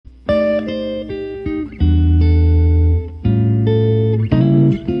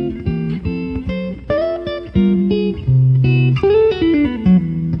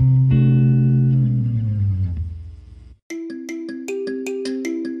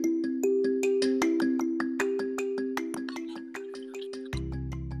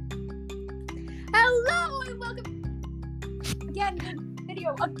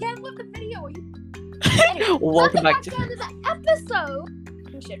Again with the video. Anyway, welcome back to the episode.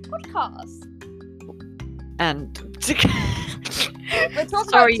 Podcast. And We're talking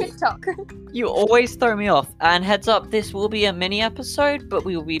sorry, about TikTok. you always throw me off. And heads up, this will be a mini episode, but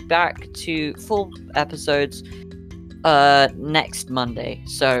we will be back to full episodes next Monday.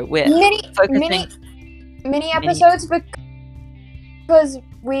 So we're focusing mini episodes because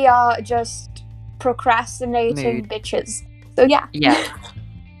we are just procrastinating bitches. So yeah.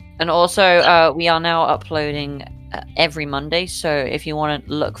 And also we are now uploading every Monday, so if you want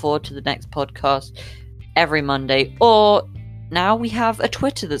to look forward to the next podcast every Monday, or now we have a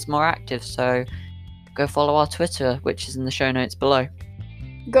Twitter that's more active, so go follow our Twitter, which is in the show notes below.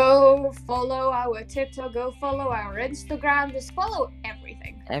 Go follow our TikTok, go follow our Instagram, just follow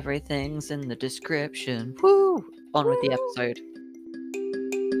everything. Everything's in the description. Woo! On with the episode.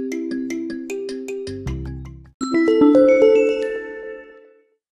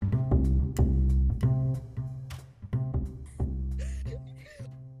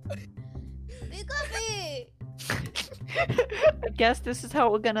 I guess this is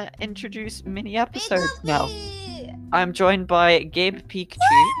how we're gonna introduce mini episodes now. I'm joined by Gabe Pikachu.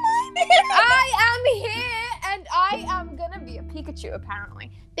 I am here, and I am gonna be a Pikachu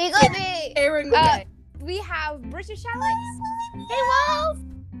apparently. We have British Alex. Hey, Wolf.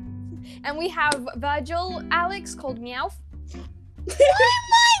 And we have Virgil Alex called Meowth.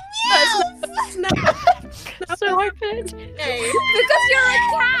 Stupid. Because you're a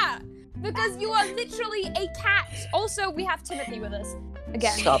cat. Because you are literally a cat. Also, we have Timothy with us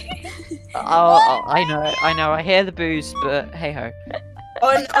again. Stop. I know. I hear the booze, but hey ho.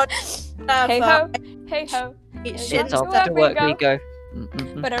 Hey ho. Hey ho. It's off to work we go.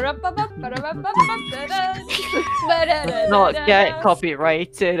 Let's not get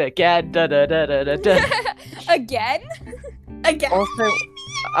copyrighted again. Again? Also,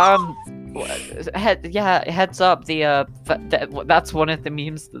 heads up. That's one of the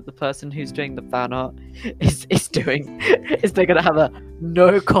memes that the person who's doing the fan art is doing. Is they're gonna have a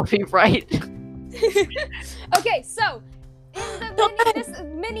no copyright. Okay, so in this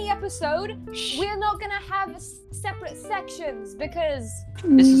mini episode, we're not gonna have separate sections because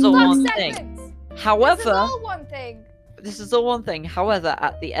this is all one segments. thing. However, this is all one thing. This is all one thing. However,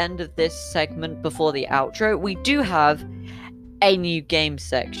 at the end of this segment before the outro, we do have a new game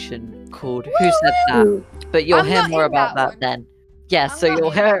section called Who Said That? But you'll hear more about that then. Yeah, so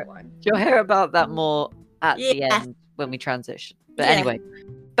you'll hear about that more at the end when we transition. But anyway,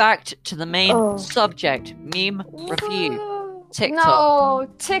 back to the main subject, meme review. TikTok. No,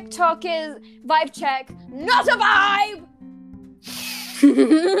 TikTok is vibe check, not a vibe.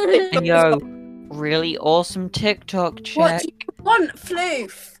 Yo, really awesome TikTok check. What do you want,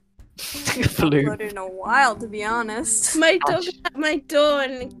 Floof? Floof. Not in a while, to be honest. My dog's at my door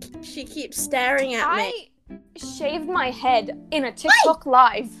and she keeps staring at me. I shaved my head in a TikTok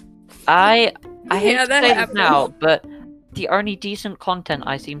live. I hate to that say this happened. now, but the only decent content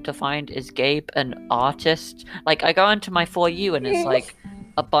I seem to find is Gabe, an artist. Like, I go into my For You and it's like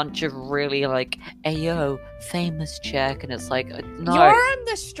a bunch of really like, ayo, famous check, and it's like, no. You're on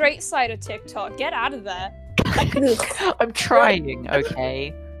the straight side of TikTok. Get out of there. I'm trying,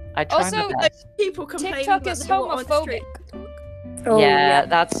 okay? I try Also, my best. People complain TikTok about is the water on the street. homophobic. Yeah,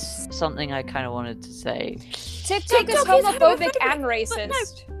 that's something I kind of wanted to say. TikTok is homophobic and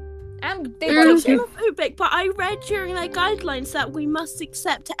racist. And they It's both do. homophobic, but I read during their guidelines that we must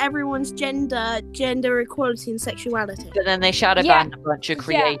accept everyone's gender equality and sexuality. But then they shadow banned a bunch of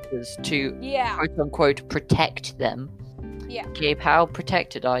creators to quote unquote protect them. Yeah. Gabe, how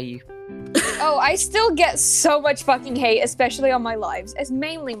protected are you? Oh, I still get so much fucking hate, especially on my lives. It's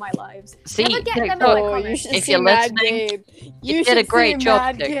mainly my lives. See, Never get them in TikTok, my comments. if you're listening, you did a great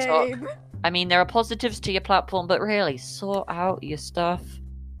job, TikTok. I mean, there are positives to your platform, but really, sort out your stuff.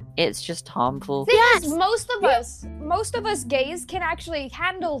 It's just harmful. Thing is, most of us gays can actually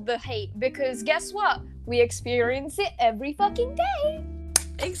handle the hate because guess what? We experience it every fucking day.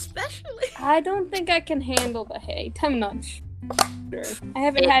 Especially. I don't think I can handle the hate. I'm not sure. I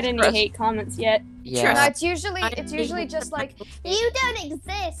haven't had any hate comments yet. Yeah. No, it's usually just like, you don't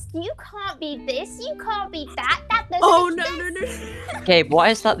exist. You can't be this. You can't be that. That doesn't exist. No. Gabe, why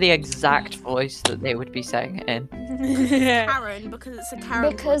is that the exact voice that they would be saying it in? Karen, because it's a Karen.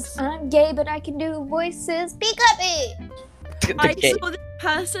 Because I'm gay, but I can do voices. Speak up, I saw this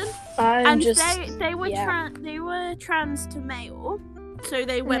person, I'm they were trans to male, so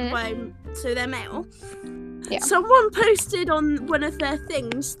they went by, so they're male. Yeah. Someone posted on one of their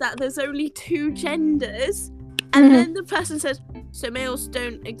things that there's only 2 genders, and then the person says, so males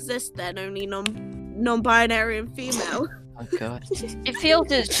don't exist then, only non-binary and female. Oh god. It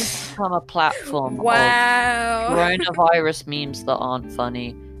feels it's just become a platform Wow. of coronavirus memes that aren't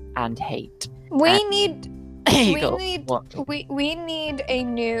funny and hate. We need What? we need a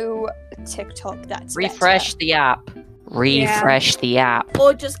new TikTok that's Refresh the app. Refresh the app.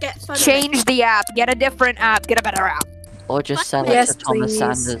 Or just get fun. Change the app. Get a different app. Get a better app. Or just sell it Yes, to Thomas please.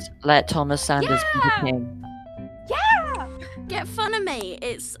 Sanders. Let Thomas Sanders be the king. Yeah. Get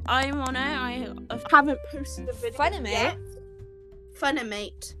Funimate. I'm on it. I haven't posted a video. Funimate? yet.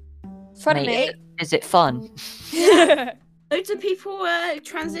 Funimate. Funny Mate, is it fun? mate. Loads of people were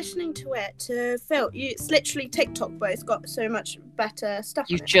transitioning to it to film. It's literally TikTok, but it's got so much better stuff.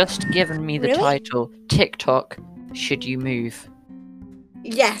 You've on it. just given me the Really? title. TikTok, should you move?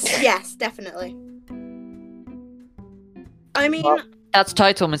 Yes, definitely. I mean, Well- That's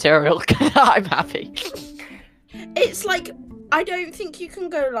title material. I'm happy. it's like I don't think you can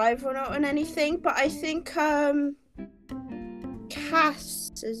go live on anything, but I think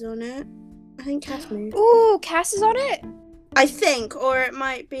Cass is on it. I think Cass moved. Ooh, Cass is on it. I think, or it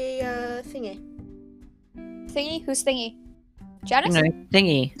might be Thingy. Thingy? Who's Thingy? Janice? No,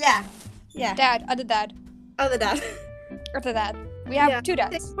 thingy. Yeah. Dad. Other dad. Other dad. Other dad. We have Yeah, two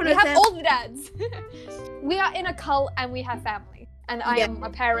dads. pick one We of have them. all the dads. We are in a cult and we have family. And I Yeah. am a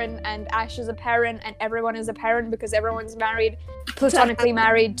parent, and Ash is a parent, and everyone is a parent because everyone's platonically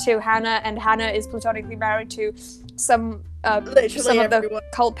married to Hannah, and Hannah is platonically married to some Literally some of the everyone.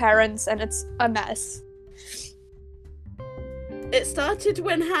 cult parents, and it's a mess. It started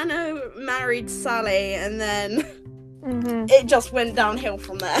when Hannah married Sally, and then Mm-hmm. it just went downhill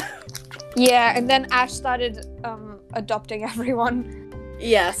from there. Yeah, and then Ash started adopting everyone.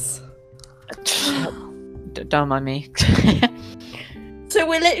 Yes. Don't mind me. So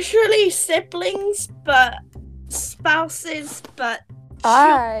we're literally siblings, but spouses, but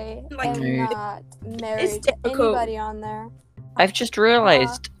I like Dude. am not married to difficult. anybody on there. I've just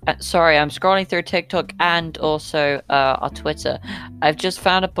realized. Sorry, I'm scrolling through TikTok and also our Twitter. I've just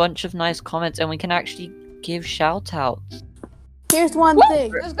found a bunch of nice comments, and we can actually give shout outs. Here's one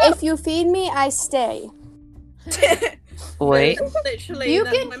thing. Let's go. If you feed me, I stay. Wait, literally. You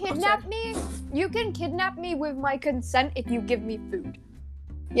that's can my motto. kidnap me. You can kidnap me with my consent if you give me food.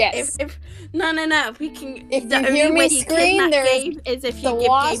 Yes. If no, we can. If the you only hear me way you scream, kidnap there's Gabe is if you The give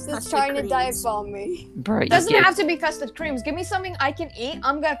wasp Gabe is trying to custard dive creams. bomb me. bro, you Doesn't give- have to be custard creams. Give me something I can eat.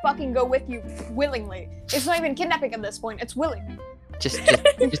 I'm gonna fucking go with you willingly. It's not even kidnapping at this point. It's willing. just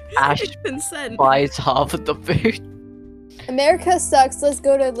Ash Consent. buys half of the food. America sucks. Let's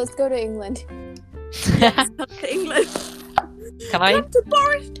go to England. England. Can I? Come to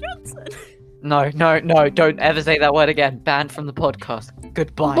Boris Johnson. No, don't ever say that word again. Banned from the podcast.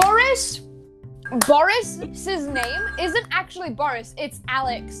 Goodbye. Boris's name isn't actually Boris. It's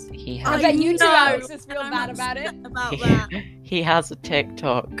Alex. He I has, bet you two know. Alexes feel I'm bad about it. upset About that. he has a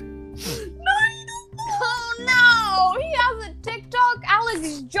TikTok. Oh no! He has a TikTok.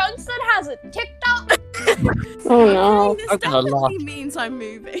 Alex Johnson has a TikTok. Oh no. This I'm gonna definitely means I'm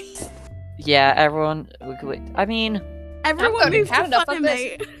moving. Yeah, everyone. I mean, Everyone going to moved to Canada, fuck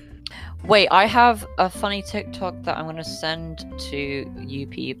Funimate. wait. I have a funny TikTok that I'm gonna send to you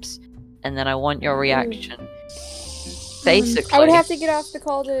peeps, and then I want your reaction. Basically, I would have to get off the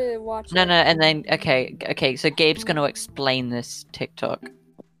call to watch No, it. and then okay. So Gabe's gonna explain this TikTok.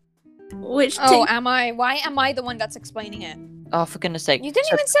 Which Oh, am I? Why am I the one that's explaining it? Oh, for goodness sake! You didn't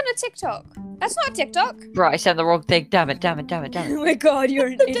So- even send a TikTok. That's not a TikTok. Right, I sent the wrong thing. Damn it! Oh my god, you're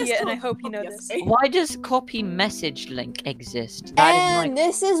an idiot, and I hope you know this. Why does copy message link exist? That is And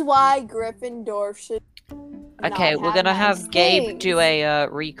this is why Gryffindor should. Okay, not we're gonna nice have Gabe things. do a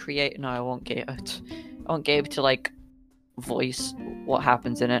recreate. No, I want Gabe. I want Gabe to like voice what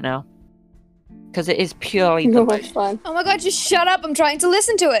happens in it now, because it is purely the So most. much fun. Oh my god, just shut up. I'm trying to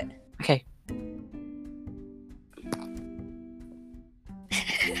listen to it. Okay,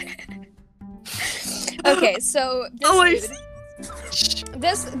 Okay, so this Oh, I dude-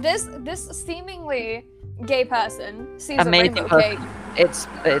 this seemingly gay person sees a Amazing rainbow person. cake. it's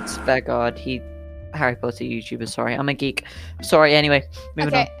Vegard. He Harry Potter YouTuber. Sorry, I'm a geek. Sorry. Anyway,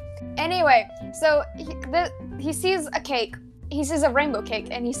 moving Okay. Anyway, so he sees a cake. He sees a rainbow cake,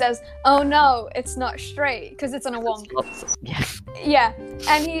 and he says, "Oh no, it's not straight because it's on a wong." on. Yeah. Yeah,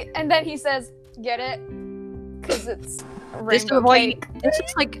 and then he says, "Get it? Because it's a This is rainbow why. cake." This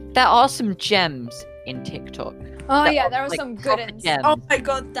is like there are some gems in TikTok. Oh that yeah, are, there were like, some good proper ones. gems. Oh my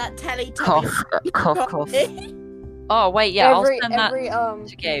god, that Teletubby. Cough. Oh wait, yeah, I'll send that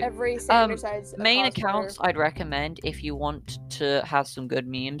to Gabe. every Sander side's Main cosplayer. accounts I'd recommend if you want to have some good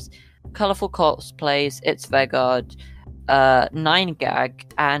memes. Colorful cosplays, it's Vegard,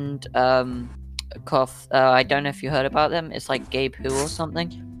 9gag, and cough. I don't know if you heard about them. It's like Gabe Who or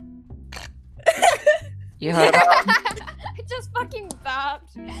something. You heard about them? I just fucking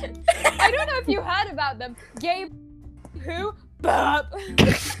burped. I don't know if you heard about them. Gabe Who? Burp.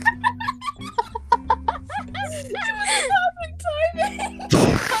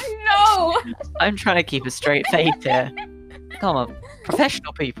 I know. I'm trying to keep a straight face here. Come on,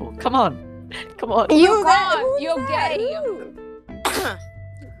 professional people. Come on. You can't. You're gay.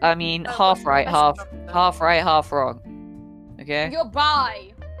 I mean, half right, half wrong. Okay. You're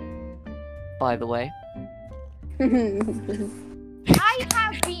bi. By the way. I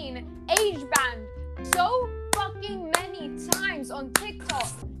have been age banned so fucking many times on TikTok.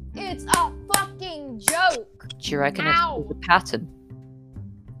 It's a fucking joke. Do you reckon it's because of pattern?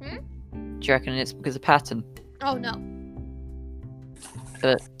 Do you reckon it's because of pattern? Oh no.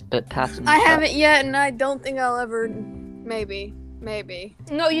 But pattern. I haven't yet, and I don't think I'll ever. Maybe.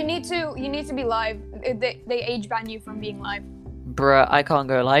 No, you need to be live. They age ban you from being live. Bruh, I can't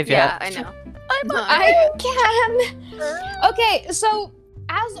go live Yeah, yet. I know. I can. Okay, so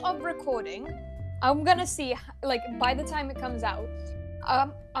as of recording, I'm gonna see like by the time it comes out, I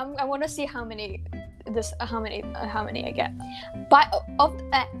want to see how many I get. But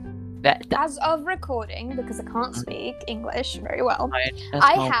as of recording, because I can't speak English very well,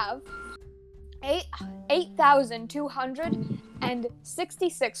 I have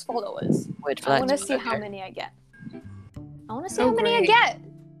 8,266 followers. I want to see how many I get.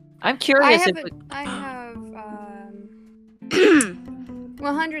 I'm curious I have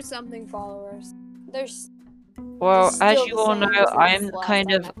 100 something followers. Well, It's as still you the all same know, as I'm last kind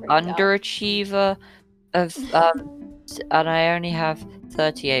time of I freaked out. underachiever of and I only have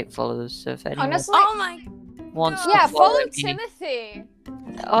 38 followers. So if anyone Honestly, Oh my. wants yeah, to follow me, Timothy.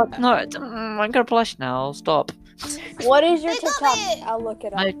 oh no, I'm gonna blush now. I'll stop. What is your TikTok? I'll look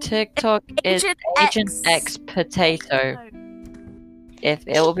it up. My TikTok is Agent X Potato. If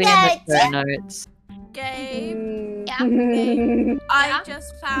it will be in the show notes. Gabe, Mm. I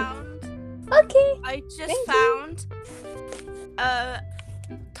just found Okay. found a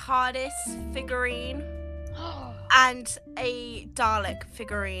TARDIS figurine and a Dalek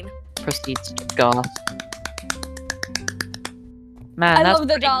figurine. Proceeds to gasp. Man, I that's love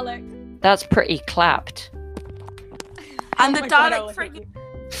the pretty, Dalek. that's pretty clapped. And the my God, I Dalek love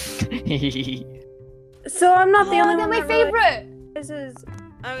figurine. So I'm not the only they're one. my that really- favorite. This is.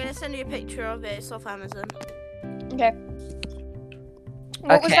 I'm gonna send you a picture of it. It's off Amazon. Okay.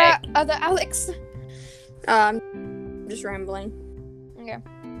 What was Okay. that other Alex? I'm just rambling. Okay.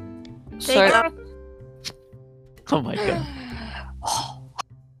 So, Go. oh my god.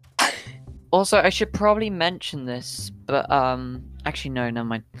 Also, I should probably mention this, but actually no, never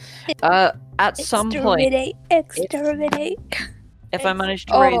mind. At some point, Exterminate. if I manage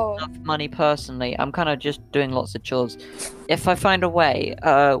to raise Oh. enough money personally, I'm kind of just doing lots of chores. If I find a way,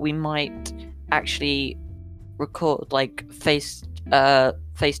 we might actually record like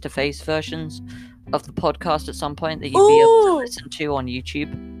face-to-face versions of the podcast at some point that you'd be able to Ooh. listen to on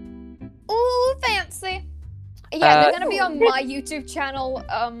YouTube. Ooh, fancy. Yeah, they're gonna be Uh, on my YouTube channel.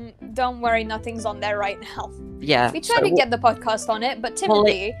 Don't worry, nothing's on there right now. Yeah, We tried so to get the podcast on it, but Well,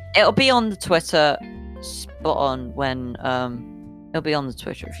 Timothy. it'll be on the Twitter spot on when it'll be on the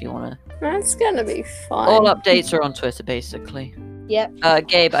Twitter if you wanna. That's gonna be fun. All updates are on Twitter basically. Yep.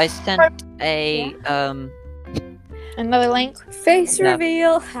 Gabe, I sent a Another link. Face No.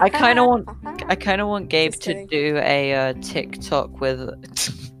 reveal. I kinda want Gabe Just to kidding. do a TikTok with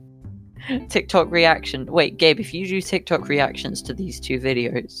TikTok reaction. Wait, Gabe, if you do TikTok reactions to these two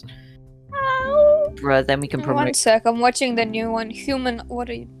videos, bruh, then we can One promote. sec, I'm watching the new one. Human, what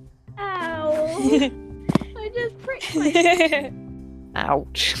are you? Ow. I just pricked my.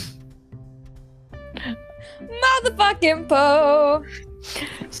 Ouch. Motherfucking Poe.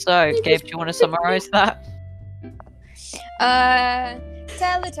 So, Gabe, do you want to summarize that?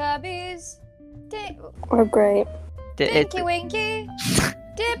 Teletubbies. Oh, great. Tinky Winky.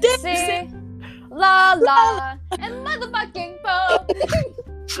 Dipsy. La La. And motherfucking Poe.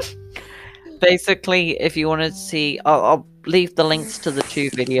 Basically, if you want to see, I'll leave the links to the two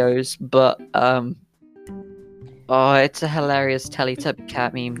videos, but oh, it's a hilarious Teletubby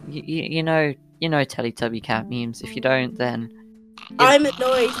cat meme. You know Teletubby cat memes. If you don't, then I'm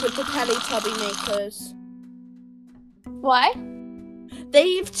annoyed with the Teletubby makers. Why?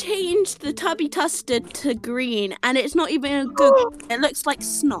 They've changed the Tubby Tustard to green, and it's not even a good. It looks like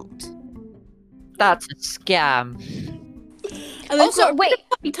snot. that's a scam. And they've Also, got wait.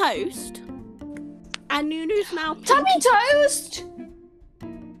 Tubby Toast, and Nunu's now pink, Tubby Toast.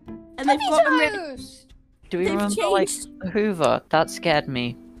 and they've got a red. Toast. Do we They've remember like changed. Hoover? That scared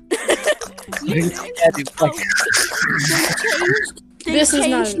me. They This is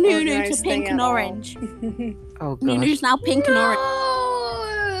not changed an Nunu to organized pink thing and at all. orange. Oh gosh. Nunu's now pink and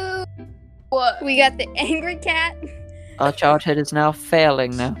orange. What? We got the angry cat, Our childhood is now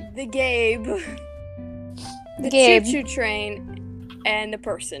failing now. the Gabe, the Gabe. choo-choo train, and the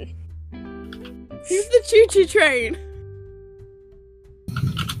person. Who's the choo-choo train?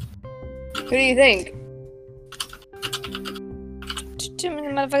 Who do you think?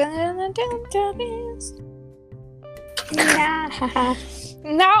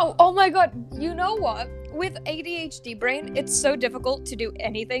 Now, oh my god, you know what? With ADHD brain, it's so difficult to do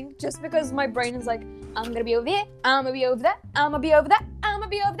anything just because my brain is like, I'm gonna be over there, I'm gonna be over there, I'm gonna be over there, I'm gonna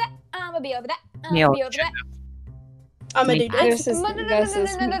be over there, I'm gonna be over there, I'm gonna be over there. I'm gonna do this. This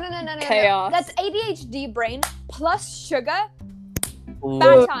is No. chaos. That's ADHD brain plus sugar. Ooh.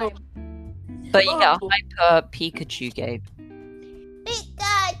 Bad time. But you get a hyper Pikachu game.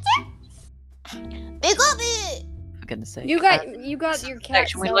 For goodness sake. You got your cat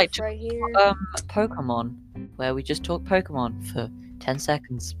section we self like to- right here. Pokemon, where we just talk Pokemon for 10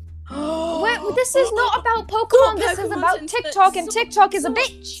 seconds. Wait, this is not about Pokemon. This is Pokemon's about into- TikTok, and TikTok is a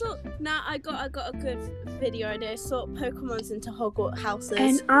bitch. Nah, I got a good video idea. Sort Pokemon's into Hogwarts houses.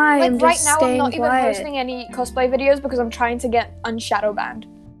 And I am Like right just now, I'm staying not even quiet. posting any cosplay videos because I'm trying to get unshadow banned.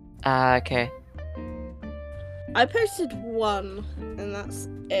 Okay. I posted one, and that's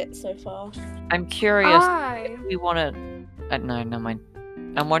it so far. I'm curious I if we want to... no, never mind.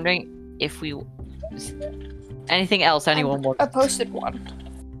 I'm wondering if we... Anything else anyone wants? I posted one.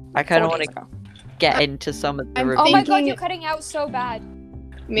 I kind 4 of want days to ago. get into some of the I'm reviews. Oh my god, thinking- you're cutting out so bad.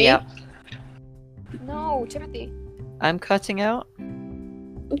 me. Yep. No, Timothy. I'm cutting out?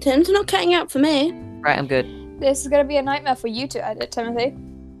 Tim's not cutting out for me. Right, I'm good. This is gonna be a nightmare for you to edit, Timothy.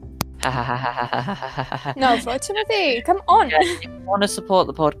 No, for Timothy. Come on. Yeah, if you want to support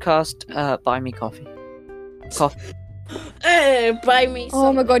the podcast, buy me coffee. Coffee. Buy me some.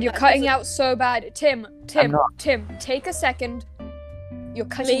 Oh my god, you're that cutting doesn't- out so bad. Tim, take a second. You're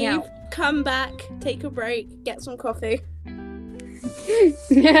cutting Leave, out. come back, take a break, get some coffee.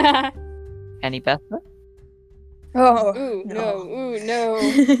 Any better? Oh. Ooh, No. no. Ooh, no.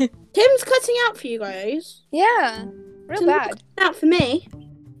 Tim's cutting out for you guys. Yeah. Real Tim's bad. cutting out for me.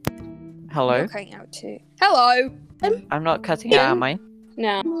 Hello? You're cutting out too. Hello. I'm not cutting out, am I?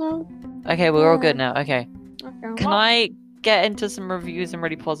 No. No. Okay, we're all good now. Okay. Okay, Can well, I get into some reviews and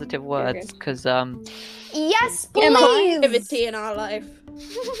really positive words? good. Because Yes, Am I? please. Positivity in our life.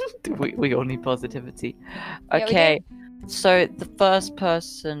 we all need positivity. Yeah, we Okay. So the first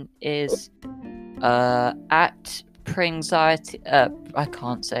person is at Prinxiety. I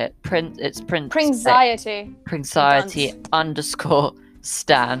can't say it. It's Prinxiety. Prinxiety _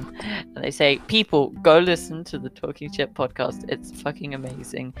 Stan. And they say, people, go listen to the Talking Chip podcast. It's fucking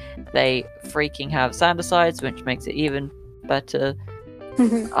amazing. They freaking have sound asides, which makes it even better.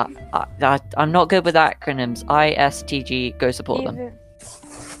 I'm not good with acronyms. ISTG, go support them. Even-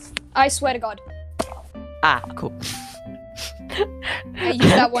 I swear to God. Cool. I use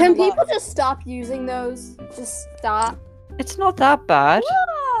that one Can a lot. people just stop using those? Just stop. It's not that bad.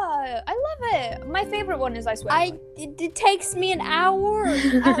 Yeah, I love it. My favorite one is I swear. to God. It takes me an hour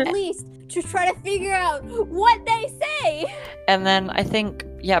at least to try to figure out what they say. And then I think,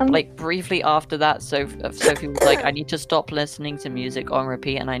 like briefly after that, Sophie was like, I need to stop listening to music on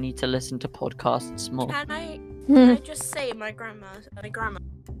repeat and I need to listen to podcasts more. Can I just say my grandma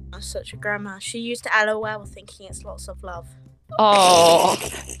such a grandma. She used LOL thinking it's lots of love. Oh,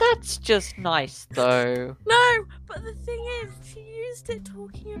 that's just nice though. No, but the thing is, she used it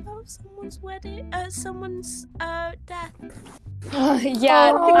talking about someone's wedding, someone's death.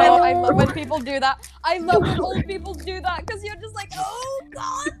 Yeah, Oh. I love when people do that. I love when old people do that because you're just like, oh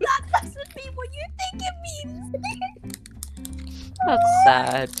god, that doesn't mean what you think it means. That's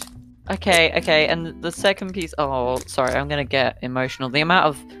sad. Okay, and the second piece. Oh, sorry, I'm gonna get emotional. The amount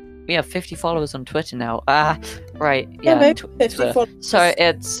of we have 50 followers on Twitter now. Right, yeah. Twitter. So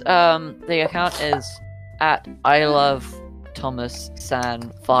it's the account is at I love Thomas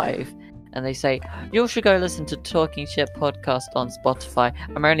San 5, and they say you should go listen to Talking Shit podcast on Spotify.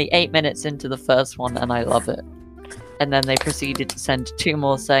 I'm only 8 minutes into the first one and I love it. And then they proceeded to send 2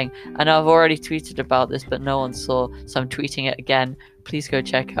 more saying, I know I've already tweeted about this, but no one saw, so I'm tweeting it again. Please go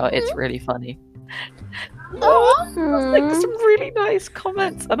check out. It's really funny. Like some really nice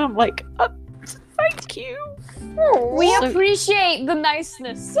comments, and I'm like, thank you. We So- appreciate the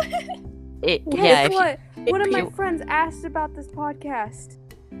niceness. Yeah, Guess if you- what? One of my you- friends asked about this podcast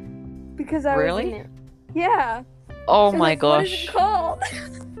because I was Really? in it. Yeah. oh She's my like, what is it gosh. called?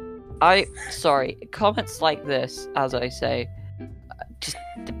 Sorry, comments like this, as I say, just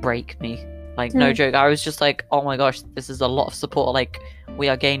break me. Like, no joke. I was just like, oh my gosh, this is a lot of support. Like, we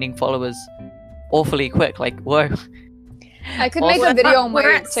are gaining followers awfully quick. Like, whoa. I could make a video on we're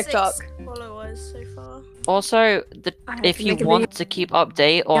my at TikTok. 6 followers so far. Also, if you want to keep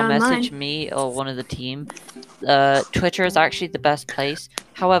update or Yeah, message me or one of the team, Twitter is actually the best place.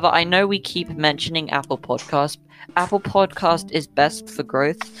 However, I know we keep mentioning Apple Podcast. Apple Podcast is best for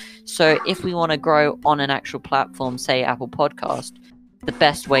growth. So if we want to grow on an actual platform, say Apple Podcast, the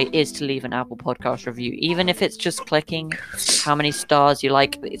best way is to leave an Apple Podcast review. Even if it's just clicking how many stars you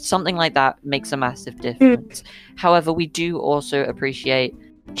like, something like that makes a massive difference. However, we do also appreciate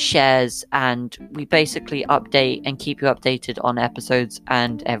shares, and we basically update and keep you updated on episodes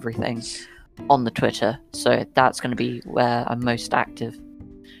and everything on the Twitter. So that's going to be where I'm most active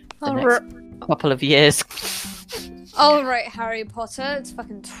the next couple of years. Alright, Harry Potter, it's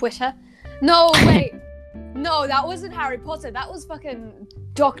fucking Twitter. No, wait. No, that wasn't Harry Potter. That was fucking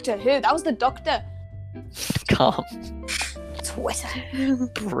Doctor Who. That was the Doctor. Calm. Twitter.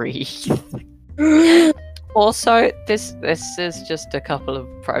 Breathe. Also, this is just a couple of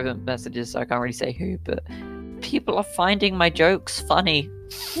private messages, so I can't really say who, but people are finding my jokes funny.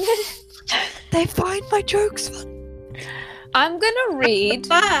 They find my jokes funny. I'm gonna read.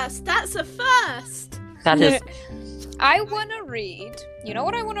 First, that's a first. That is. I wanna read. You know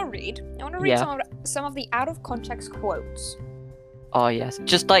what I wanna read? I wanna read Yeah. some of the out of context quotes. Oh yes,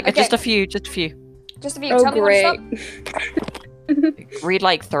 just like Okay. just a few. Just a few. Oh, Tell me great. when to stop. Read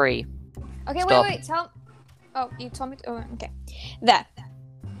like 3. Okay, Stop. wait. Oh, you told me. Oh, okay. There.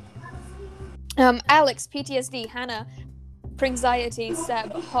 Alex, PTSD, Hannah, Prinxiety,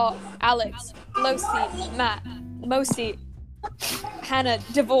 Seb, Hot, Alex, Losi, Matt, Mosi, Hannah,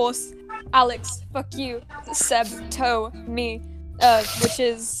 Divorce, Alex, fuck you, Seb, Toe, me, which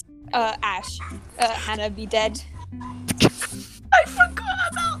is Ash, Hannah, be dead. I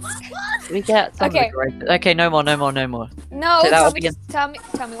forgot about that one. We get some Okay. Okay, no more. No, So that tell will me, be tell me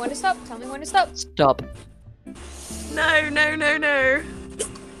when to stop. Tell me when to stop. Stop. No.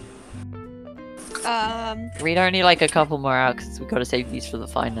 Read only like a couple more out because we've got to save these for the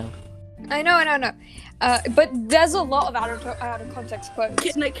final. I know. But there's a lot of out of context quotes.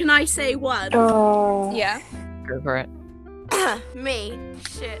 Can I say one? Oh. Yeah. Go for it. Me,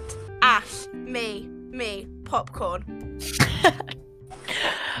 shit. Ash, me, popcorn.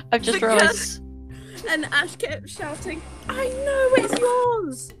 I've just Because- realised. And Ash kept shouting, I know it's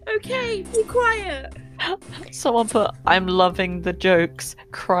yours. Okay, be quiet. Someone put, I'm loving the jokes,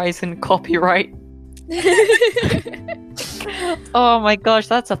 cries in copyright. Oh my gosh,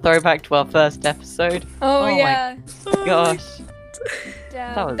 that's a throwback to our first episode. Oh, Oh my yeah. Gosh.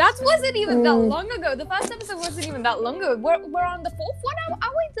 Damn. That That wasn't even that long ago. The first episode wasn't even that long ago. We're on the fourth one.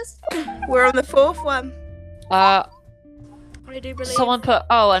 Are we? This. We're on the fourth one. I do believe. Someone put,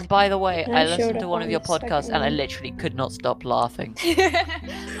 oh, and by the way, I I listened showed to up one on of your the second podcasts and I one. literally could not stop laughing.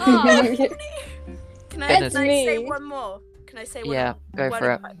 Oh, Can I Goodness. say Me. one more? Can I say one Yeah, go one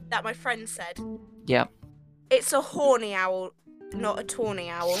for it. that my friend said? Yeah. It's a horny owl, not a tawny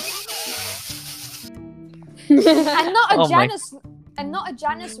owl. and not a Oh my- Janus. And not a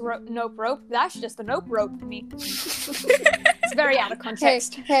Janus nope rope. That's just a nope rope for me. It's very out of Hey,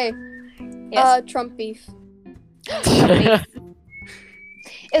 context. hey, Yes. Trump beef.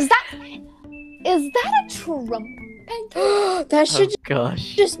 Is that a Trump pancake? That Oh should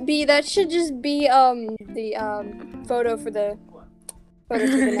gosh. just be the photo for the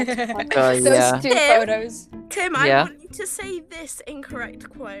next one. Those Yeah. two Yeah. photos. Tim, I Yeah. want you to say this incorrect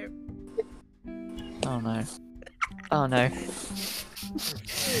quote. Oh no. Oh no.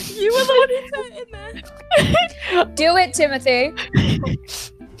 You were the one who put it in there. Do it, Timothy.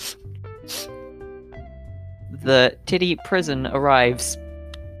 The titty prison arrives.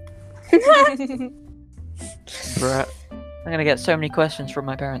 Bruh. I'm gonna get so many questions from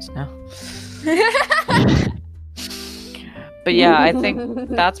my parents now. But yeah, I think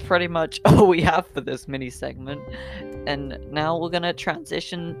that's pretty much all we have for this mini segment. And now we're gonna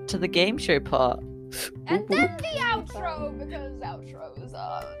transition to the game show part. And then the outro, because outros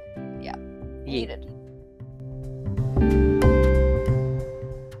are Yeah. needed.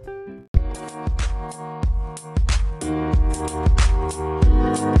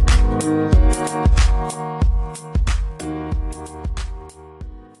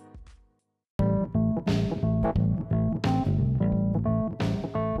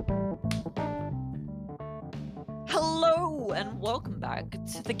 Hello and welcome back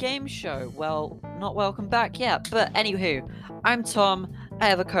to the game show. Well, not welcome back yet, but anywho, I'm Tom. I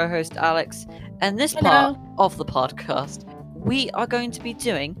have a co-host, Alex, and this part of the podcast, we are going to be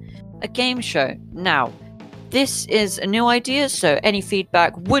doing a game show. Now, this is a new idea, so any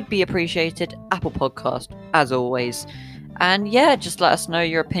feedback would be appreciated. Apple Podcast, as always. And yeah, just let us know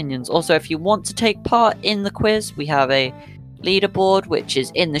your opinions. Also, if you want to take part in the quiz, we have a leaderboard, which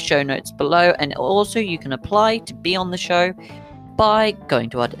is in the show notes below. And also, you can apply to be on the show by going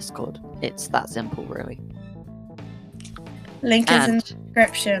to our Discord. It's that simple, really. Link is in the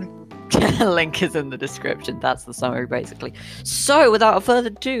description. Link is in the description. That's the summary, basically. So, without further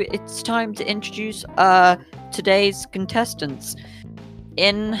ado, it's time to introduce today's contestants.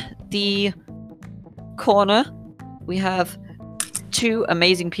 In the corner, we have two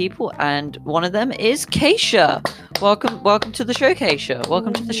amazing people, and one of them is Keisha. Welcome to the show, Keisha.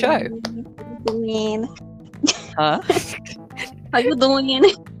 Welcome to the show. Huh? How you doing?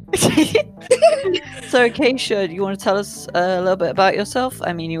 So, Keisha, do you want to tell us a little bit about yourself?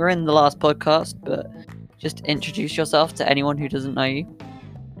 I mean, you were in the last podcast, but just introduce yourself to anyone who doesn't know you.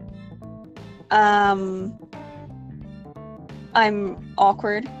 I'm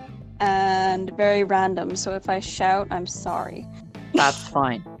awkward and very random, so if I shout, I'm sorry. That's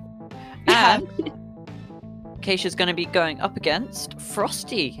fine. And Keisha's going to be going up against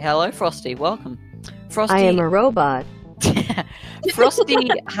Frosty. Hello, Frosty. Welcome. Frosty. I am a robot. Frosty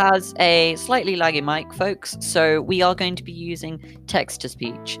has a slightly laggy mic, folks, so we are going to be using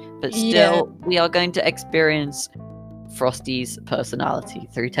text-to-speech, but still, we are going to experience Frosty's personality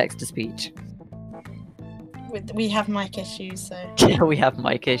through text-to-speach. We have mic issues, so... We have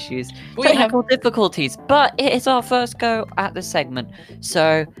mic issues. Technical difficulties, but it is our first go at the segment,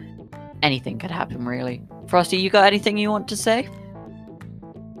 so anything could happen, really. Frosty, you got anything you want to say?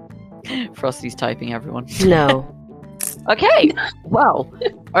 Frosty's typing, everyone. No. Okay, well,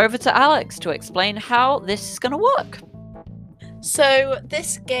 over to Alex to explain how this is going to work. So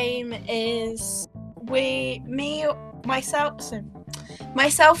this game is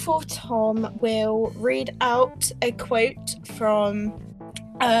myself or Tom will read out a quote from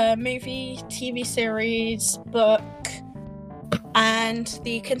a movie, TV series, book, and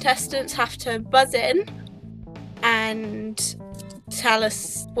the contestants have to buzz in and tell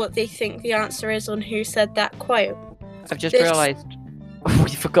us what they think the answer is on who said that quote. I've just realised we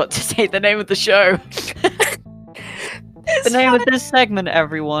forgot to say the name of the show. The name of this segment,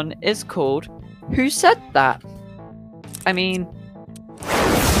 everyone, is called Who Said That? I mean,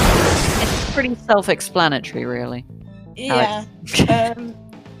 it's pretty self-explanatory, really. Yeah, it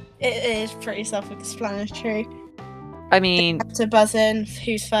is pretty self-explanatory. I mean... You have to buzz in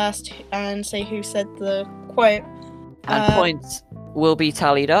who's first and say who said the quote. And points will be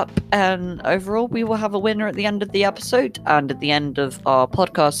tallied up, and overall we will have a winner at the end of the episode, and at the end of our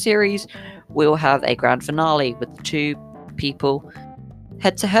podcast series we'll have a grand finale with two people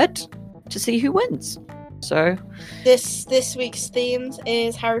head to head to see who wins. So this week's themes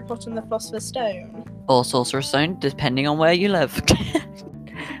is Harry Potter and the Philosopher's Stone, or Sorcerer's Stone, depending on where you live.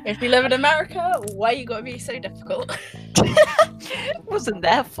 If you live in America, why you gotta be so difficult? It wasn't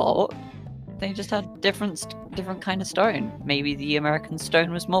their fault. They just had different kind of stone. Maybe the American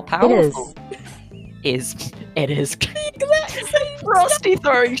stone was more powerful. It is. Frosty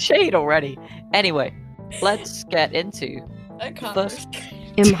throwing shade already. Anyway, let's get into first.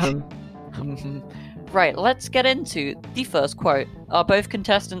 Right, let's get into the first quote. Are both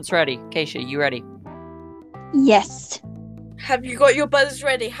contestants ready? Keisha, you ready? Yes. Have you got your buzzers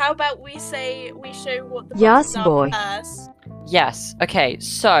ready? How about we show what the Yes, buzzers boy. are first? Yes. Okay,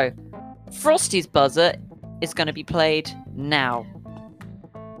 so Frosty's buzzer is going to be played now.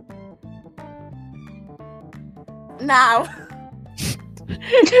 Now.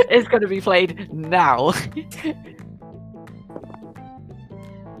 It's going to be played now.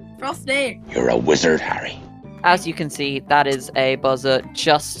 Frosty. You're a wizard, Harry. As you can see, that is a buzzer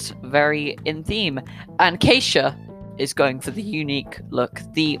just very in theme. And Keisha is going for the unique look,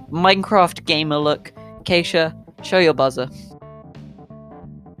 the Minecraft gamer look. Keisha, show your buzzer.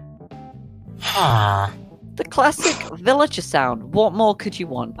 The classic villager sound. What more could you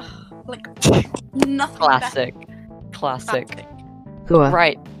want? Like nothing. Classic. Go on.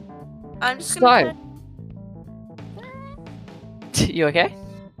 Right. I'm just gonna. You okay?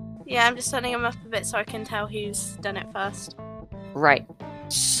 Yeah, I'm just setting him up a bit so I can tell who's done it first. Right.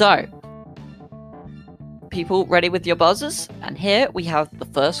 So, people ready with your buzzers? And here we have the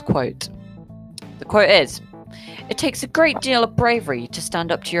first quote. The quote is, "It takes a great deal of bravery to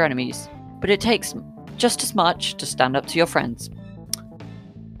stand up to your enemies, but it takes just as much to stand up to your friends."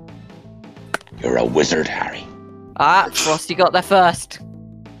 You're a wizard, Harry. Ah, Frosty got there first.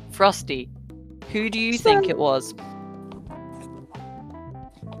 Frosty, who do you think it was?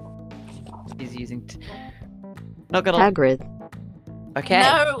 He's using... Not gonna... Hagrid. Okay,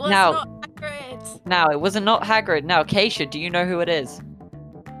 No, it was now... not Hagrid. Now, it was not Hagrid. Now, Keisha, do you know who it is?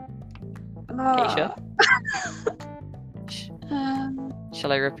 Keisha?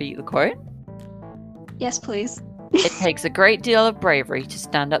 Shall I repeat the quote? Yes, please. It takes a great deal of bravery to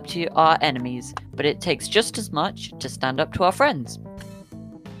stand up to our enemies, but it takes just as much to stand up to our friends.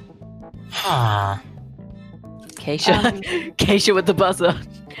 Keisha, Keisha with the buzzer.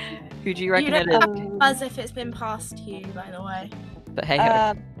 Who do you reckon it is? Buzz if it's been passed to you, by the way. But hey,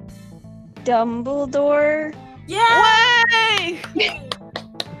 Dumbledore. Yeah! way!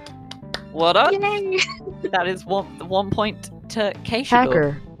 What up? That is 1 point to Keisha.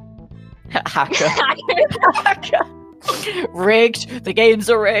 Hacker. Hacker. Hacker. Rigged. The games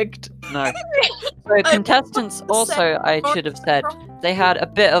are rigged. No. So contestants also, I should have said, they had a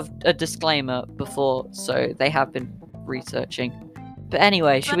bit of a disclaimer before, so they have been researching. But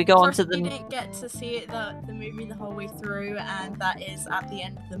anyway, should we go on to the... You didn't get to see it, the movie the whole way through, and that is at the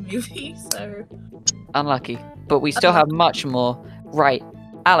end of the movie, so... Unlucky. But we still have much more. Right.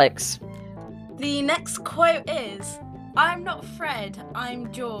 Alex. The next quote is, "I'm not Fred,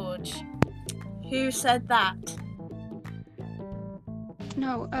 I'm George." Who said that?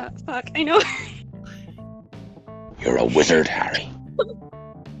 No, fuck, I know. You're a wizard, Harry.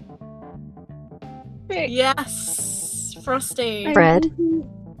 Yes, Frosty. Fred.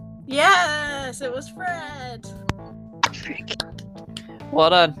 Yes, it was Fred. Well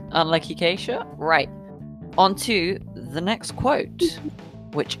done, unlucky Keisha. Right. On to the next quote,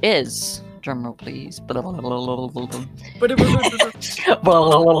 which is... Drumroll, please.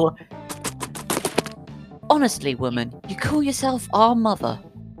 Honestly, woman, you call yourself our mother.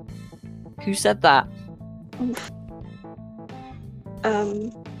 Who said that?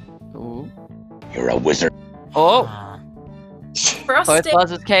 Ooh. You're a wizard. Oh! Frosty. Both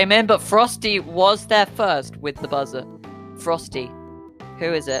buzzers came in, but Frosty was there first with the buzzer. Frosty.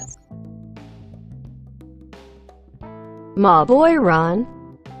 Who is it? Ma boy Ron.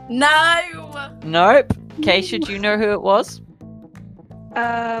 No! Nope. Keisha, do you know who it was?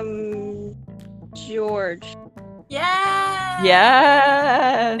 George. Yeah!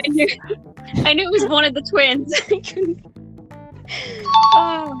 Yes! I knew it was one of the twins. I couldn't...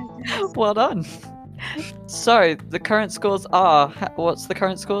 Oh, my God. Well done. So, the current scores are... What's the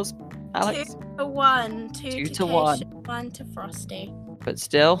current scores, Alex? 2-1. 2 to Keisha, 1. 1 to Frosty. But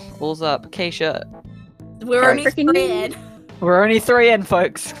still, all's up. Keisha, We're only 3 in. we're only 3 in,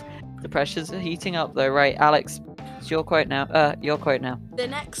 folks. The pressure's heating up, though. Right, Alex, it's your quote now. Your quote now. The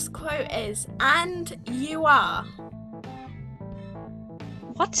next quote is, "And you are."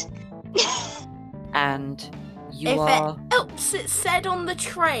 What? And you If are... it helps, it said on the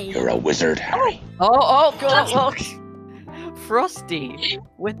train. You're a wizard, Harry. Oh, God. Frosty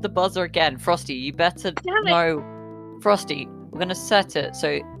with the buzzer again. Frosty, you better know. Frosty, we're gonna set it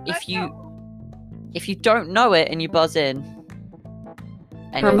so if you don't know it and you buzz in.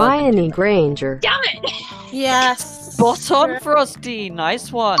 And Hermione Granger. Damn it! Yes. Spot on, Frosty. Nice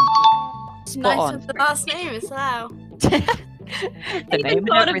one. Spot Nice on. with the last name as well. The I name even and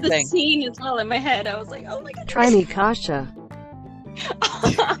thought of the everything. scene as well in my head. I was like, oh my God. Try me Kasha.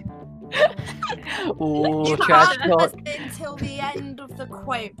 Ooh, You trash can't talk. listen until the end of the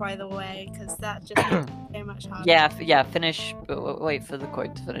quote, by the way, because that just makes it so much harder. Yeah, finish. Wait for the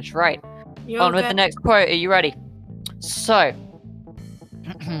quote to finish. Right. You're On with good. the next quote. Are you ready? So,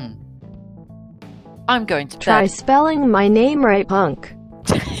 I'm going to Try bed. spelling my name right, punk.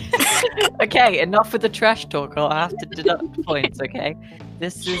 Okay, enough with the trash talk. I'll have to deduct points. Okay,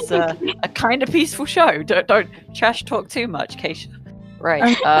 this is a kind of peaceful show. Don't trash talk too much, Keisha.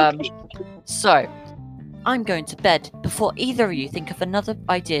 Right. So, I'm going to bed before either of you think of another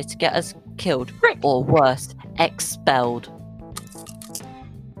idea to get us killed, or worse, expelled.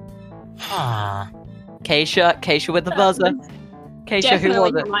 Keisha with the buzzer. Keisha, who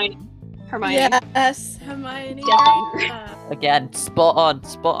was it? Hermione. Yes, Hermione. Definitely. Granger. Again, spot on.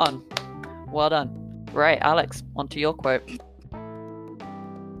 Well done. Right, Alex, onto your quote.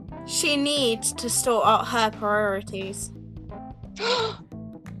 She needs to sort out her priorities.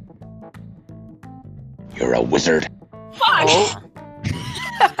 You're a wizard. Oh.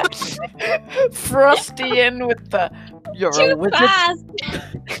 Frosty in with the... You're a wizard. Fast.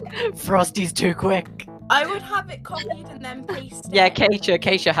 Frosty's too quick. I would have it copied and then pasted. Yeah,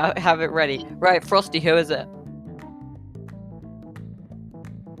 Keisha, have it ready. Right, Frosty, who is it?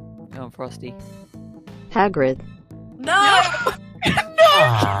 Go on, Frosty. Hagrid. No!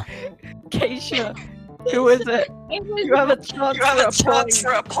 Keisha, who is it? You have a chance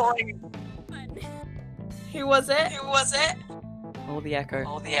for a point. Who was it? All the echo.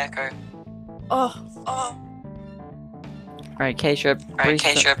 Oh. Right, Keisha,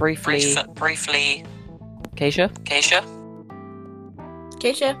 briefly. Keisha?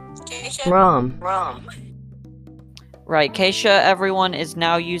 Keisha. Rom. Right, Keisha, everyone is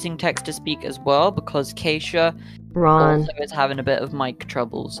now using text to speak as well because Keisha Ron. also is having a bit of mic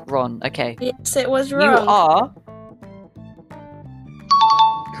troubles. Ron, okay. Yes, it was You wrong. are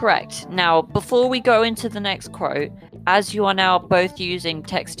correct. Now, before we go into the next quote, as you are now both using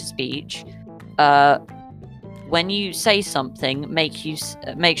text to speech, when you say something, make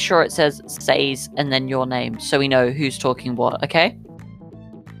sure it says and then your name, so we know who's talking what. Okay.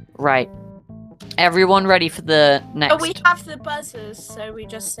 Right. Everyone ready for the next? Oh, we have the buzzers, so we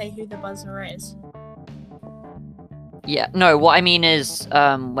just say who the buzzer is. Yeah. No. What I mean is,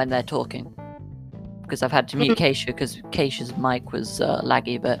 when they're talking, because I've had to mute Keisha because Keisha's mic was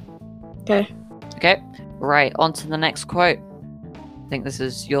laggy a bit. Okay. Okay. Right. On to the next quote. I think this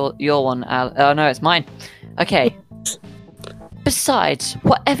is your one, Al. Oh no, it's mine. Okay. Besides,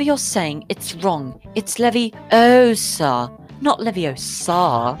 whatever you're saying, it's wrong. It's Leviosa, not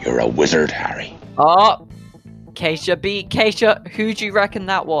Leviosa. You're a wizard, Harry. Oh, Keisha beat Keisha. Who do you reckon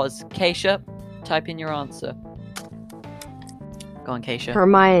that was? Keisha, type in your answer. Go on, Keisha.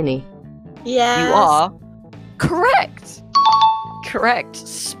 Hermione. Yeah. You are correct. Correct.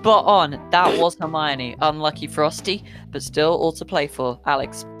 Spot on. That was Hermione. Unlucky Frosty, but still all to play for.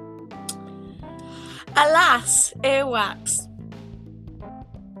 Alex. Alas, earwax.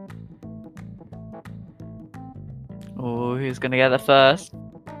 Oh, who's gonna get there first?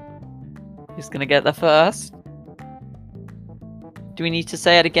 Who's gonna get there first? Do we need to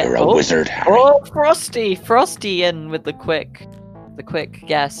say it again? You're a wizard, Harry. Oh, Frosty! Frosty in with the quick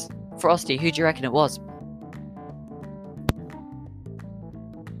guess. Frosty, who do you reckon it was?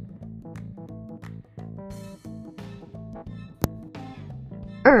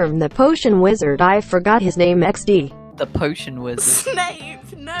 The potion wizard. I forgot his name. XD. The potion wizard. Snape.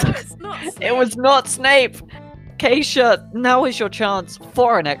 No, it's not Snape. It was not Snape! Keisha, now is your chance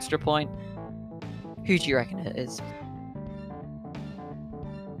for an extra point. Who do you reckon it is?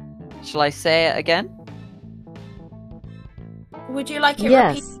 Shall I say it again? Would you like it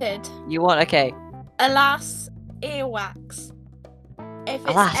Yes. repeated? You want? Okay. Alas, earwax. If it's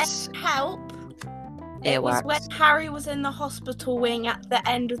Alas. any help, it was Earwax. when Harry was in the hospital wing at the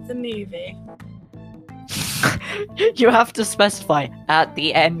end of the movie. You have to specify at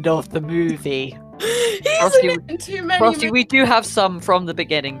the end of the movie. He's Frosty, in too many Frosty, we do have some from the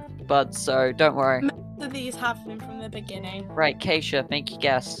beginning, bud, so don't worry. Most of these have been from the beginning. Right, Keisha, make your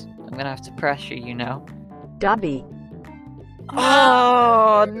guess. I'm gonna have to pressure you now. Dobby.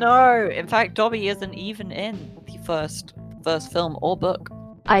 Oh no! In fact, Dobby isn't even in the first film or book.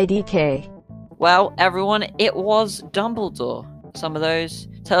 IDK. Well, everyone, it was Dumbledore. Some of those.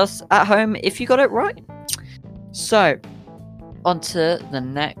 Tell us at home if you got it right. So, on to the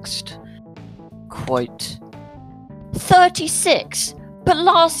next quote. 36! But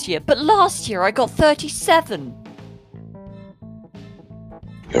last year I got 37!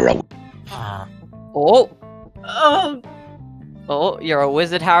 You're a Oh! Oh, Oh, you're a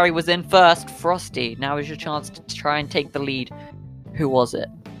wizard. Harry was in first. Frosty, now is your chance to try and take the lead. Who was it?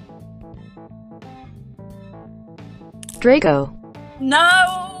 Draco.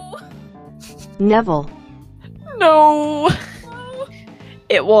 no! Neville. No!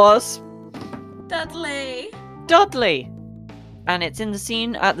 It was Dudley. Dudley! And it's in the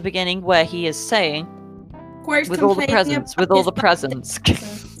scene at the beginning where he is saying, Quote with all the complaining presents, about with all his the presents.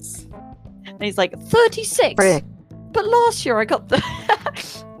 presents. And he's like, 36! Frick. But last year I got the...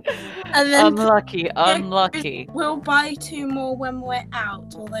 And then Unlucky. We'll buy 2 more when we're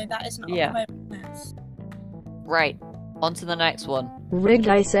out, although that is not Yeah. a quote in this. Right, on to the next one. Rigged,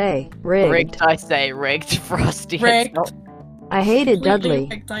 I say. Rigged. Rigged, I say. Rigged, Frosty. It's Rigged. not- I hated Completely Dudley.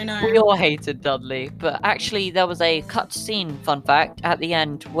 rigged, I know. We all hated Dudley, but actually there was a cut scene, fun fact, at the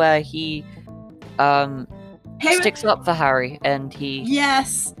end where he Him- sticks up for Harry and he...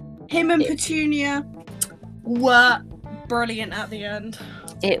 Yes, him and Petunia were brilliant at the end.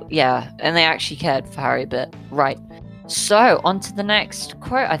 Yeah, and they actually cared for Harry a bit. Right. So, on to the next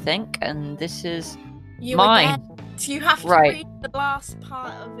quote, I think, and this is You mine. again. So you have to Right. read the last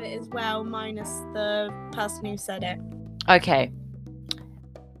part of it as well, minus the person who said it. Okay.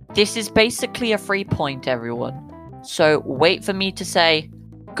 This is basically a free point, everyone. So, wait for me to say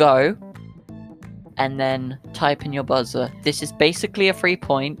go, and then type in your buzzer. This is basically a free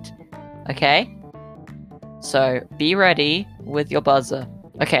point, okay? So, be ready with your buzzer.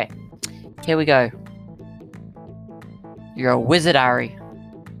 Okay, here we go. You're a wizard, Harry.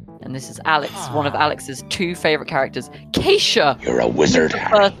 And this is Alex, one of Alex's 2 favorite characters. Keisha! You're a wizard, The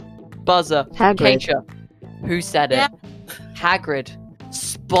Harry. first buzzer. Hagrid. Keisha. Who said it? Yeah. Hagrid.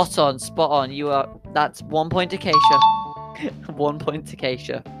 Spot on, spot on. That's 1 point to Keisha. 1 point to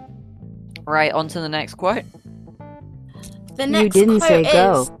Keisha. Right, on to the next quote. The next You didn't quote say is,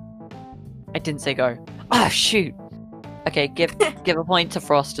 go. I didn't say go. Ah, shoot. Okay, give a point to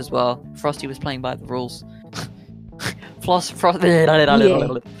Frost as well. Frosty was playing by the rules. Frost.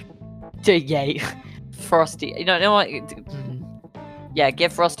 Yay. Frosty. You know what? Yeah,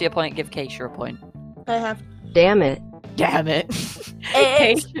 give Frosty a point, give Keisha a point. I have. Damn it. Damn it.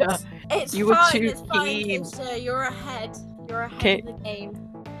 Keisha, It's you were fine, too it's fine, keen. Keisha, you're ahead. You're ahead Okay. of the game.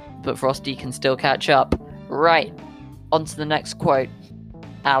 But Frosty can still catch up. Right. On to the next quote.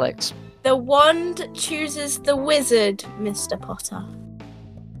 Alex. The wand chooses the wizard, Mr. Potter.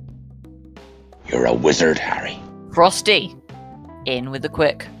 You're a wizard, Harry. Frosty. In with the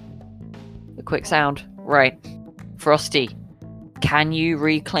quick sound. Right. Frosty. Can you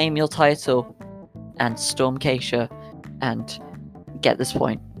reclaim your title and storm Keisha and get this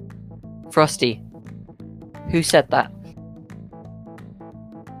point? Frosty. Who said that?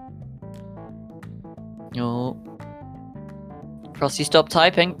 Oh. Frosty, stop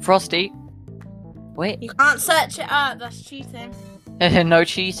typing. Frosty. Wait. You can't search it up, that's cheating. No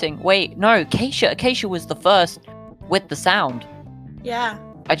cheating. Wait, no. Keisha was the first with the sound. Yeah.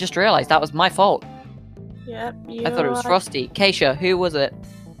 I just realized that was my fault. Yep. I thought it was Frosty. Keisha, who was it?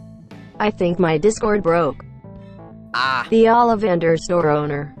 I think my Discord broke. Ah. The Ollivander store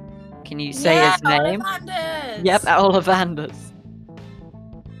owner. Can you say his name? Ollivanders! Yep, Ollivanders.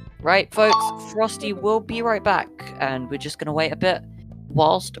 Right, folks, Frosty will be right back, and we're just gonna wait a bit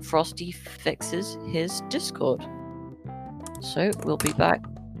whilst Frosty fixes his Discord. So, we'll be back.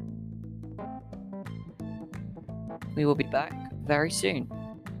 We will be back very soon.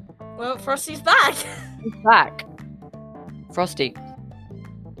 Well, Frosty's back. He's back. Frosty,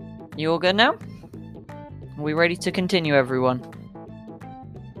 you all good now? Are we ready to continue, everyone?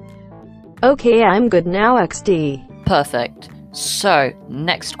 Okay, I'm good now, XD. Perfect. So,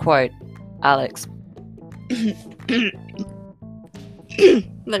 next quote. Alex,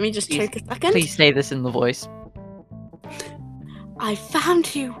 Let me just Please- choke a second. please say this in the voice. I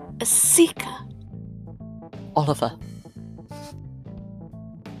found you a seeker. Oliver.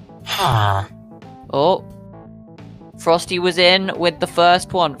 Oh. Frosty was in with the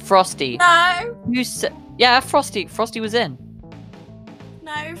first one. Frosty. No, You said... Yeah, Frosty. Frosty was in.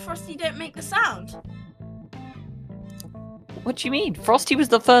 no, Frosty didn't make the sound. What do you mean? Frosty was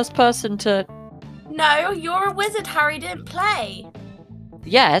the first person to... No, you're a wizard, Harry didn't play.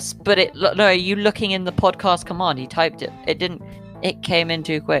 Yes, but no, you looking in the podcast command. He typed it. It didn't... It came in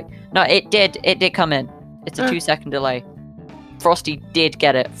too quick. No, it did. It did come in. It's a 2-second delay. Frosty did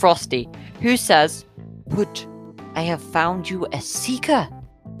get it. Frosty. Who says, would I have found you a seeker?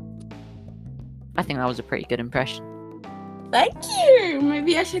 I think that was a pretty good impression. Thank you.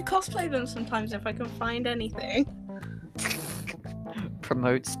 Maybe I should cosplay them sometimes if I can find anything.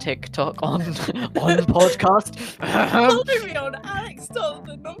 Promotes TikTok on podcast. Follow me on Alex Doll,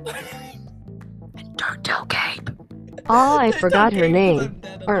 the number. And don't tell Gabe. Oh, I forgot her name.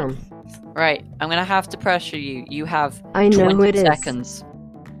 Right, I'm gonna have to pressure you. You have I know 20 who it is. seconds.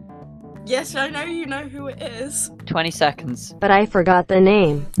 Yes, I know you know who it is. 20 seconds. But I forgot the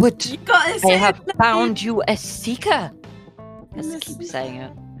name. Would You gotta I say have it. found you a seeker? Let's Miss- keep saying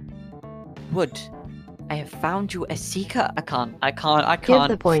it. Would I have found you a seeker? I can't. Give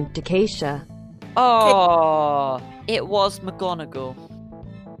the point to Keisha. Oh, it was McGonagall.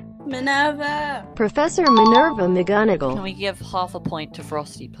 Minerva. Professor Minerva Can McGonagall. we give half a point to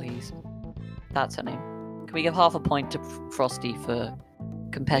Frosty, please? That's her name. Can we give half a point to Frosty for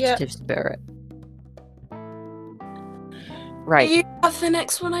competitive spirit? Right. You have the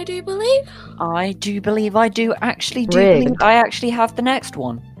next one, I do believe. I do believe I do actually Rigged. believe I actually have the next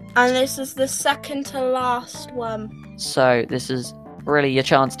one. And this is the second to last one. So this is really your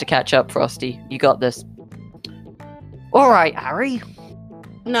chance to catch up, Frosty. You got this. All right, Harry.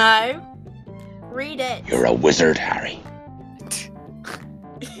 No. Read it. You're a wizard, Harry.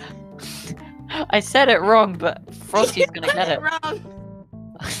 I said it wrong, but Frosty's gonna get it.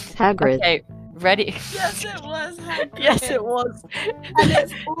 Wrong. Hagrid. Okay, ready? Yes, it was Hagrid. Yes, it was. And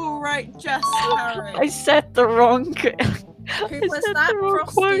it's all right, just Harry. I said the wrong. Who was said that, the wrong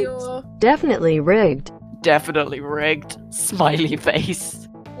Frosty quote. or Definitely rigged. Definitely rigged. Smiley face.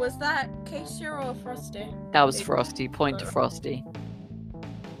 was that Keisha or Frosty? That was Frosty. Point to Frosty.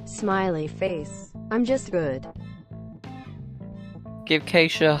 Smiley face. I'm just good. Give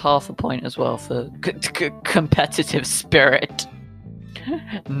Keisha half a point as well for competitive spirit.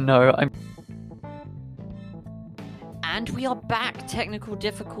 No, I'm. And we are back. Technical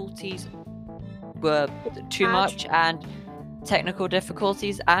difficulties were too much, and technical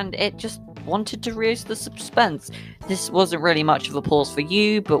difficulties, and it just wanted to raise the suspense. This wasn't really much of a pause for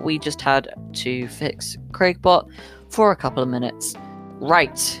you, but we just had to fix Craigbot for a couple of minutes.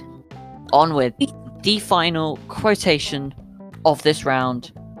 Right, on with the final quotation of this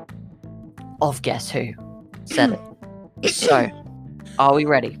round of Guess Who Said It. So, are we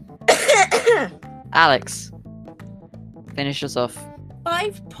ready? Alex, finish us off.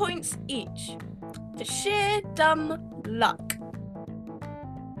 5 points each for sheer dumb luck.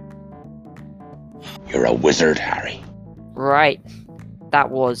 You're a wizard, Harry. Right, that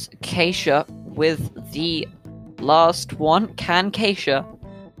was Keisha with the last one. Can Keisha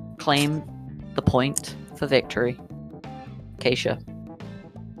claim the point for victory? Keisha.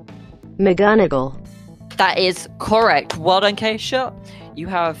 McGonagall. That is correct. Well done, Keisha. You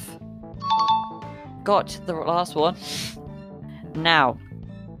have got the last one. Now,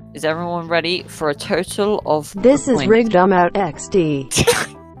 is everyone ready for a total of This is points? rigged. I'm out XD.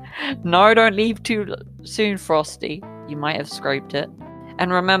 No, don't leave too soon, Frosty. You might have scraped it.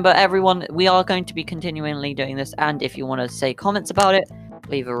 And remember, everyone, we are going to be continually doing this, and if you want to say comments about it,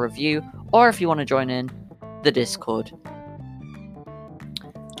 leave a review, or if you want to join in the Discord.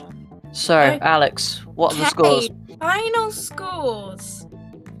 So, Okay. Alex, what are the scores? Final scores.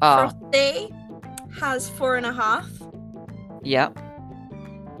 Ah, Frosty has 4.5. yeah.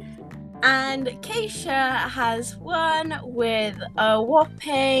 And Keisha has 1 with a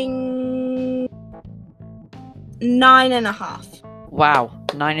whopping 9.5. Wow,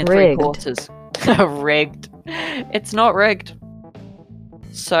 9 Rigged. 3/4. Rigged. It's not rigged.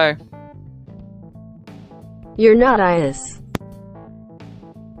 So, You're not Ias.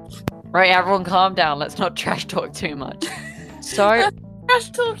 right, everyone calm down. Let's not trash talk too much. So, Trash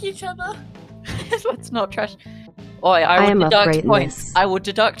talk each other. let's not trash. Oi, I I would am deduct afraid points. this. I would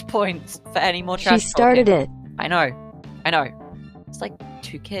deduct points for any more She trash started talking. it. I know. It's like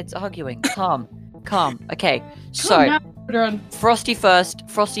 2 kids arguing. Calm. Okay, so Frosty first.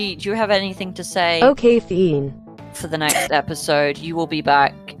 Frosty, do you have anything to say Okay, Fiend. for the next episode? You will be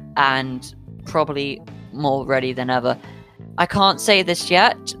back and probably more ready than ever. I can't say this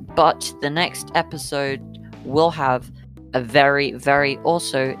yet, but the next episode will have a very, very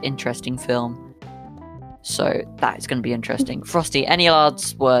also interesting film. So that is going to be interesting. Frosty, any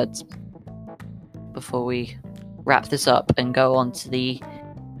last words before we wrap this up and go on to the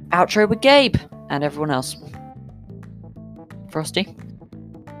outro with Gabe and everyone else? Frosty?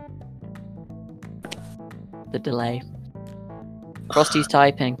 The delay. Frosty's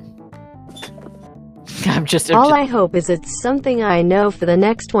typing. I'm just All I hope is it's something I know for the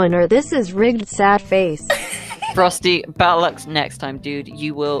next one, or this is rigged. Sad face. Frosty, battle luck next time, dude.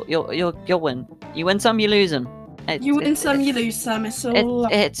 You'll win. You win some, you lose them. You win some, you lose some. It's all.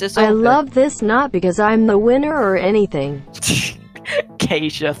 It's all I good. love this not because I'm the winner or anything.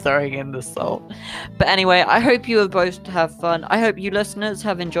 Keisha throwing in the salt. But anyway, I hope you both have fun. I hope you listeners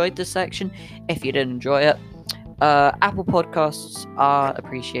have enjoyed this section. If you did enjoy it, Apple Podcasts are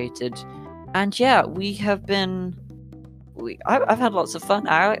appreciated. And yeah, we have been. I've had lots of fun.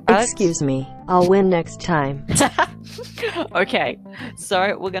 Alex? Excuse me. I'll win next time. Okay,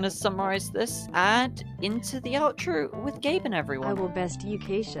 so we're gonna summarize this and into the outro with Gabe and everyone. I will best you,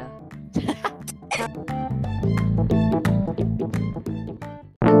 Keisha.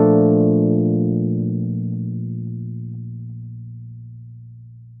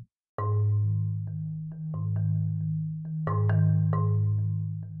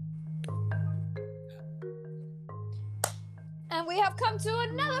 And we have come to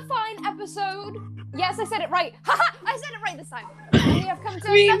another fine episode. Yes, I said it right. Haha! I said it right this time. And we have come to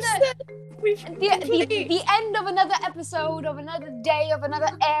the end of another episode, of another day, of another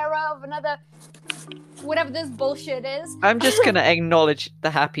era, of another whatever this bullshit is. I'm just gonna acknowledge the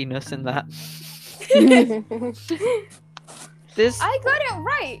happiness in that. This I got it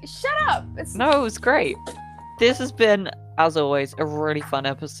right. Shut up. No, it was great. This has been, as always, a really fun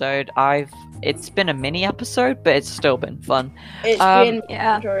episode. It's been a mini episode, but it's still been fun. It's been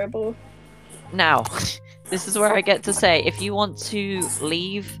Yeah. enjoyable. Now, this is where I get to say, if you want to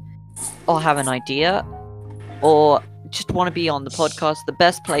leave or have an idea or just want to be on the podcast, the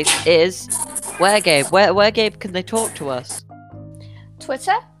best place is where, Gabe? Where Gabe, can they talk to us?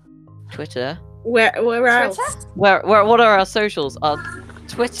 Twitter? Twitter? Where else? Twitter? What are our socials? Our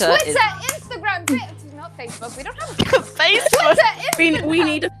Twitter is... Instagram, not Facebook. We don't have Facebook! Twitter, We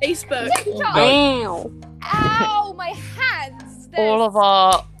need a Facebook. TikTok. Ow. Ow, my hands. All of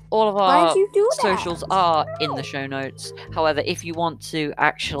our Why'd you do that? socials are in the show notes. However, if you want to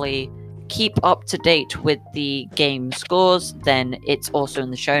actually keep up to date with the game scores, then it's also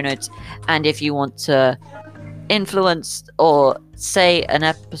in the show notes. And if you want to influence or say an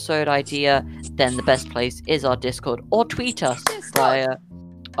episode idea, then the best place is our Discord, or tweet us via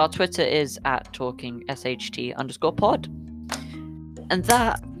our Twitter is @talkingsht_pod. And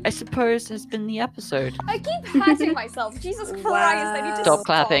that, I suppose, has been the episode. I keep patting myself. Jesus Christ, I need to Stop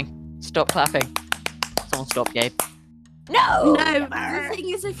clapping. Stop clapping. Someone stop, Gabe. No! No, the thing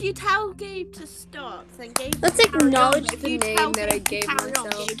is, if you tell Gabe to stop, then Gabe. Let's will carry on. acknowledge If the you name tell that I Gabe to gave carry on,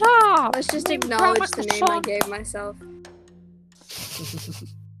 myself. Gabe- Stop! Let's just We acknowledge promised the the name I song. gave myself.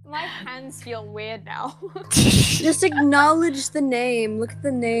 My hands feel weird now. Just acknowledge the name. Look at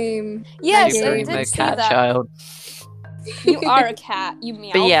the name. Yes, You I very did see cat that. child. You are a cat. You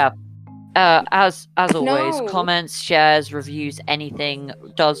meow. But yeah, as always, No. comments, shares, reviews, anything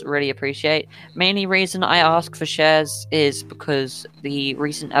does really appreciate. Mainly reason I ask for shares is because the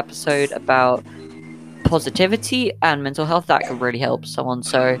recent episode about positivity and mental health, that could really help someone.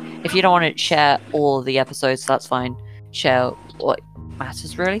 So if you don't want to share all the episodes, that's fine. Share what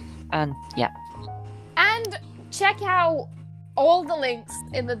matters really. And yeah, And check out all the links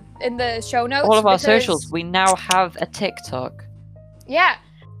in the show notes. all of our because- socials. We now have a TikTok, Yeah.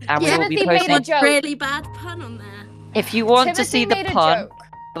 and we will be Timothy made posting. a joke. Really bad pun on there. If you want to Timothy see the made a pun joke.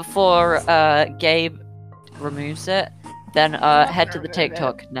 before Gabe removes it, then head to the gonna remove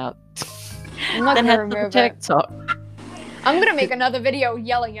TikTok now. I'm not Then gonna head to the remove it. TikTok. I'm gonna make another video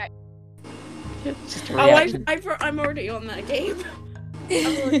yelling at Just a Oh, reaction. I'm already on that, Gabe.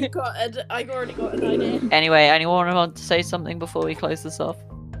 I've already got an idea. Anyway, anyone want to say something before we close this off?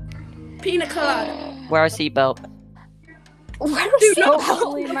 Pina colada. Wear a seatbelt. Where Do is not it?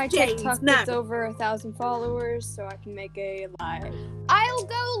 Hopefully my James, TikTok no. gets over 1,000 followers so I can make a live. I'll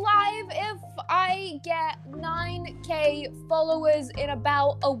go live if I get 9k followers in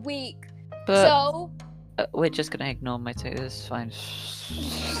about a week. But So we're just gonna ignore my TikTok. This is fine.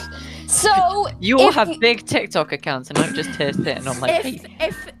 So You all if have you- big TikTok accounts, and I'm just here sitting on my feet.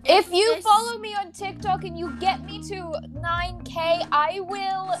 if you this- follow me on TikTok and you get me to 9k, I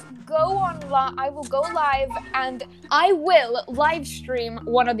will go I will go live and I will live stream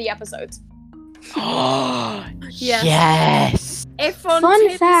one of the episodes. Yes. Yes. If on Fun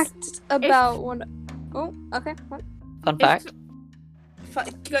Tim's- fact about one. Oh, okay. What? Fun fact. Well,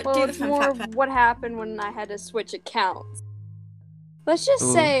 do the it's fun more fact. of what happened when I had to switch accounts. Let's just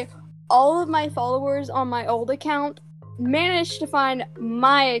Ooh. say all of my followers on my old account managed to find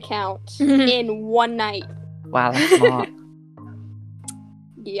my account in one night. Wow, that's smart.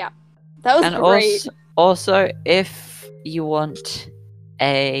 Yeah. That was And great. also, if you want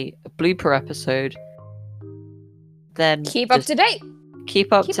a blooper episode, then Keep up just to date.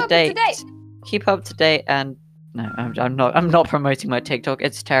 keep up Keep to up to date. date. Keep up to date, and no, I'm not promoting my TikTok.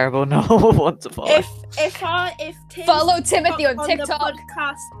 It's terrible. No one wants to follow. If Tim's Follow Timothy joke on the TikTok.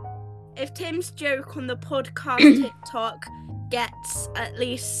 podcast, if Tim's joke on the podcast TikTok gets at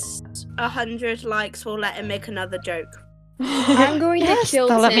least 100 likes, we'll let him make another joke. I'm going Yes, to kill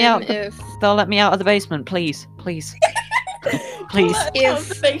they'll let me Tim out if They'll let me out of the basement, please, please, please. Out of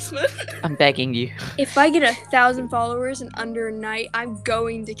the basement. I'm begging you. if I get 1,000 followers in under a night, I'm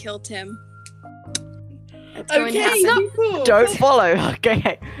going to kill Tim. That's going to Okay, happen. cool. Don't follow.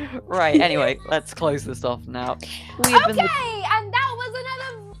 Okay. Right. Anyway, let's close this off now. We have been the- Okay, and that was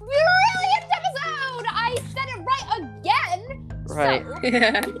another brilliant episode. I said it right again. Right. So,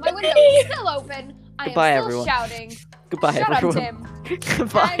 my window is still open. I Goodbye, am still everyone. shouting. Goodbye, Shut everyone. up, Tim.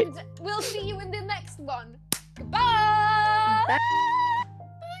 Goodbye. And we'll see you in the next one. Goodbye.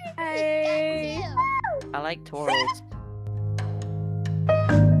 Bye. I like Taurus.